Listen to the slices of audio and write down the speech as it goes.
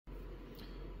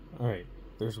Alright,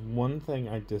 there's one thing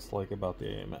I dislike about the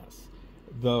AMS.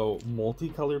 Though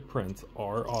multicolored prints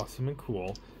are awesome and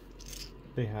cool,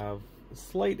 they have a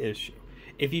slight issue.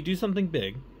 If you do something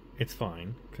big, it's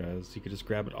fine, because you could just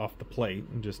grab it off the plate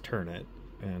and just turn it,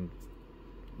 and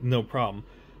no problem.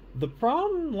 The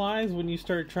problem lies when you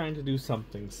start trying to do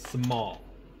something small.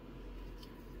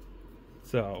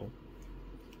 So,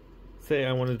 say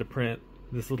I wanted to print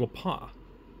this little paw.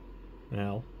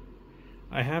 Well,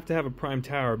 I have to have a prime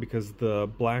tower because the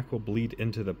black will bleed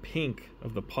into the pink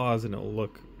of the paws and it'll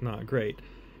look not great.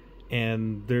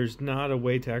 And there's not a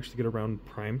way to actually get around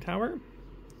prime tower.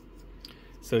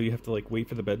 So you have to like wait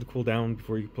for the bed to cool down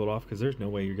before you pull it off, because there's no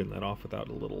way you're getting that off without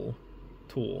a little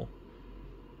tool,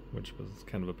 which was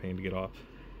kind of a pain to get off.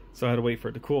 So I had to wait for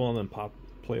it to cool and then pop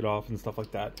plate off and stuff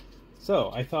like that.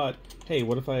 So I thought, hey,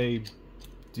 what if I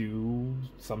do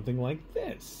something like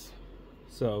this?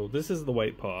 So this is the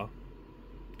white paw.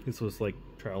 This was like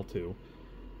trial 2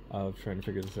 of trying to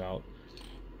figure this out.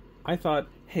 I thought,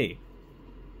 hey,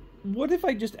 what if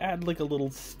I just add like a little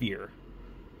sphere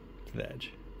to the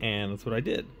edge? And that's what I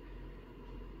did.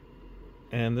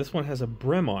 And this one has a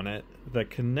brim on it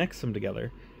that connects them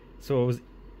together. So I was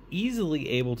easily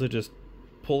able to just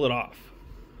pull it off.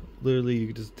 Literally, you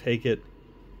could just take it,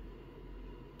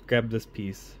 grab this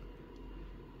piece,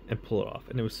 and pull it off.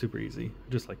 And it was super easy,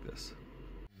 just like this.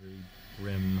 The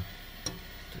brim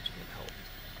helped.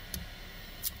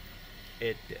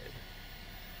 It did.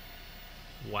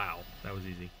 Wow, that was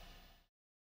easy.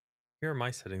 Here are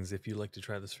my settings if you'd like to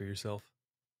try this for yourself.